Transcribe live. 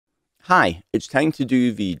Hi, it's time to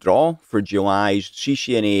do the draw for July's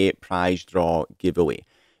CCNA prize draw giveaway.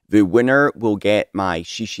 The winner will get my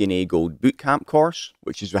CCNA Gold Bootcamp course,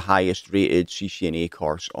 which is the highest rated CCNA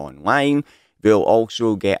course online. They'll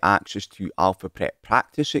also get access to AlphaPrep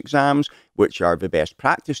practice exams, which are the best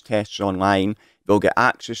practice tests online. They'll get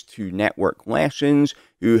access to network lessons,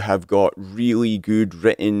 who have got really good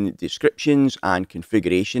written descriptions and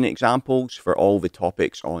configuration examples for all the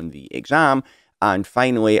topics on the exam. And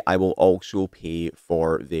finally, I will also pay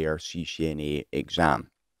for their CCNA exam.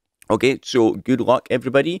 Okay, so good luck,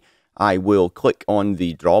 everybody. I will click on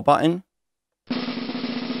the draw button.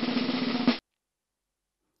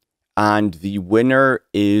 And the winner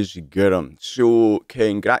is Gurum. So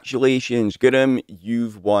congratulations, Gurum.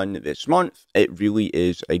 You've won this month. It really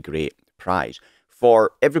is a great prize.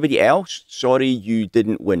 For everybody else, sorry you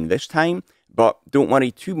didn't win this time. But don't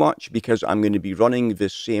worry too much, because I'm going to be running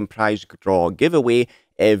this same prize draw giveaway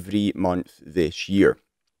every month this year.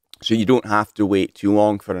 So you don't have to wait too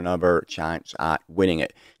long for another chance at winning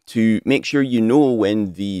it. To make sure you know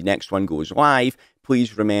when the next one goes live,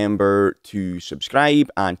 please remember to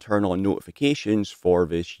subscribe and turn on notifications for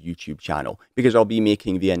this YouTube channel, because I'll be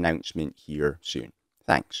making the announcement here soon.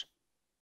 Thanks.